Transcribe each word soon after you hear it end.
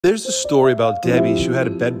There's a story about Debbie who had a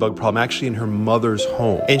bedbug problem actually in her mother's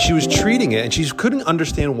home. And she was treating it and she couldn't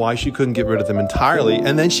understand why she couldn't get rid of them entirely.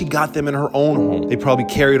 And then she got them in her own home. They probably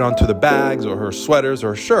carried onto the bags or her sweaters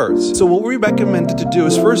or shirts. So what we recommended to do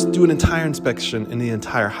is first do an entire inspection in the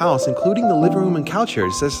entire house, including the living room and couch area.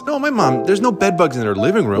 She says, no, my mom, there's no bedbugs in her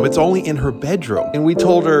living room. It's only in her bedroom. And we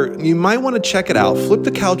told her, you might want to check it out. Flip the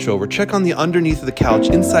couch over, check on the underneath of the couch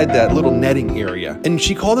inside that little netting area. And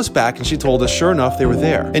she called us back and she told us, sure enough, they were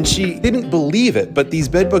there. And she didn't believe it, but these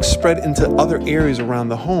bedbugs spread into other areas around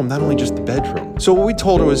the home, not only just the bedroom. So what we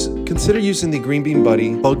told her was, consider using the Green Bean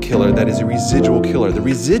Buddy bug killer that is a residual killer. The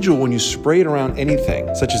residual, when you spray it around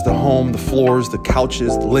anything, such as the home, the floors, the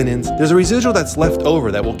couches, the linens, there's a residual that's left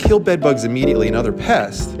over that will kill bedbugs immediately and other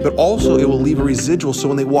pests, but also it will leave a residual so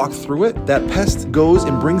when they walk through it, that pest goes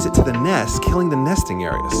and brings it to the nest, killing the nesting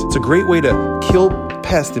areas. It's a great way to kill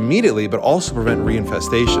pests immediately, but also prevent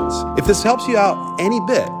reinfestations. If this helps you out any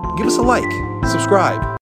bit, give us a like, subscribe.